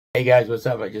Hey guys, what's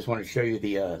up? I just want to show you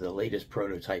the latest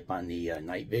prototype on the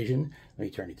night vision. Let me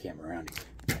turn the camera around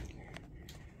here.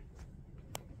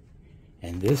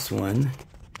 And this one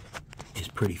is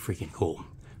pretty freaking cool.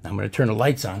 Now I'm going to turn the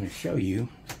lights on and show you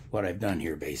what I've done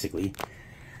here basically.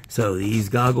 So these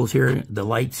goggles here, the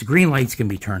lights, green lights can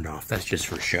be turned off. That's just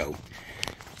for show.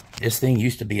 This thing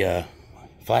used to be a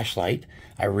flashlight.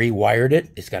 I rewired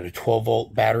it. It's got a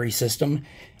 12-volt battery system,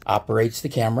 operates the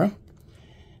camera.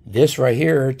 This right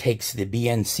here takes the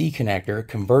BNC connector,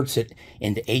 converts it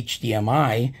into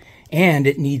HDMI, and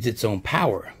it needs its own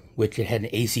power, which it had an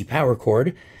AC power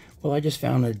cord. Well, I just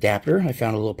found an adapter. I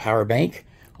found a little power bank.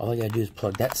 All I gotta do is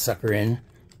plug that sucker in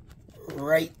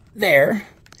right there.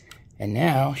 And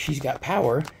now she's got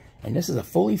power. And this is a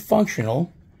fully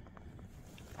functional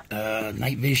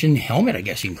night vision helmet, I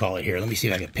guess you can call it here. Let me see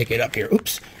if I can pick it up here.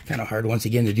 Oops, kind of hard once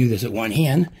again to do this at one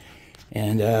hand.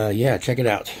 And yeah, check it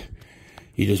out.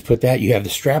 You just put that, you have the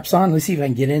straps on. Let's see if I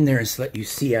can get in there and let you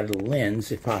see out of the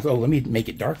lens if possible. Oh, let me make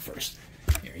it dark first.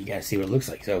 Here, you guys see what it looks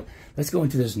like. So let's go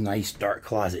into this nice dark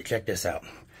closet. Check this out.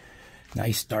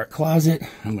 Nice dark closet.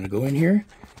 I'm going to go in here.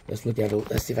 Let's look at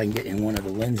it. Let's see if I can get in one of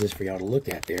the lenses for y'all to look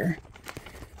at there.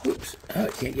 Oops. Oh, I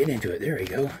can't get into it. There we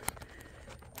go.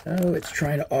 Oh, it's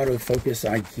trying to autofocus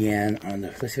again on the,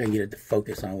 let's see if I can get it to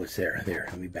focus on what's there. There,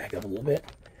 let me back up a little bit.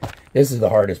 This is the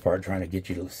hardest part, trying to get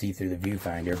you to see through the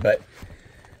viewfinder, but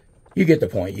you get the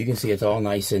point. You can see it's all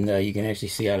nice, and you can actually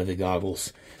see out of the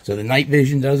goggles. So the night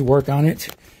vision does work on it,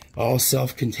 all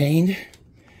self-contained.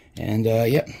 And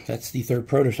yep, that's the third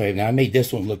prototype. Now I made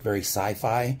this one look very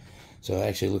sci-fi, so it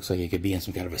actually looks like it could be in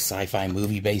some kind of a sci-fi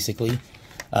movie, basically.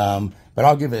 But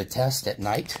I'll give it a test at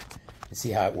night and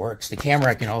see how it works. The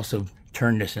camera, I can also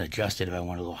turn this and adjust it if I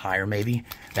want a little higher, maybe.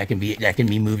 That can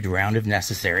be moved around if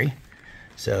necessary.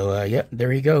 So yep,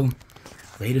 there you go.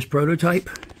 Latest prototype.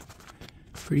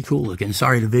 Pretty cool looking.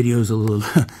 Sorry the video's a little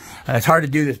it's hard to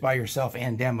do this by yourself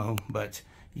and demo, but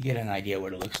you get an idea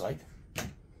what it looks like.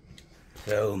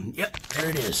 So yep, there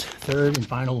it is. Third and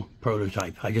final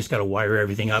prototype. I just got to wire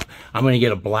everything up. I'm going to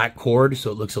get a black cord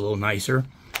so it looks a little nicer.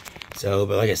 So,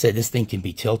 but like I said, this thing can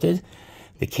be tilted,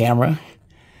 the camera,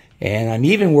 and I'm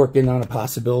even working on a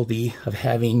possibility of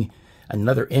having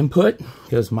another input,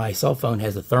 because my cell phone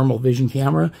has a thermal vision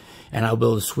camera, and I'll be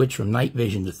able to switch from night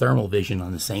vision to thermal vision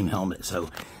on the same helmet. So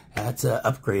that's an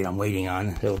upgrade I'm waiting on.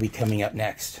 It'll be coming up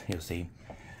next. You'll see.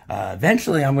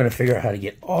 Eventually, I'm going to figure out how to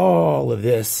get all of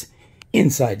this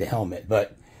inside the helmet.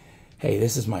 But hey,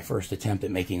 this is my first attempt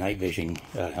at making night vision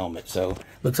helmet. So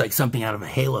looks like something out of a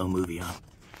Halo movie, huh?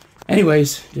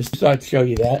 Anyways, just thought I'd show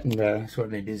you that, and that's what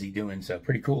I've been busy doing. So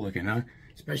pretty cool looking, huh?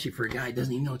 Especially for a guy who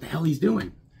doesn't even know what the hell he's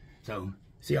doing. So,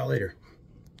 see y'all later.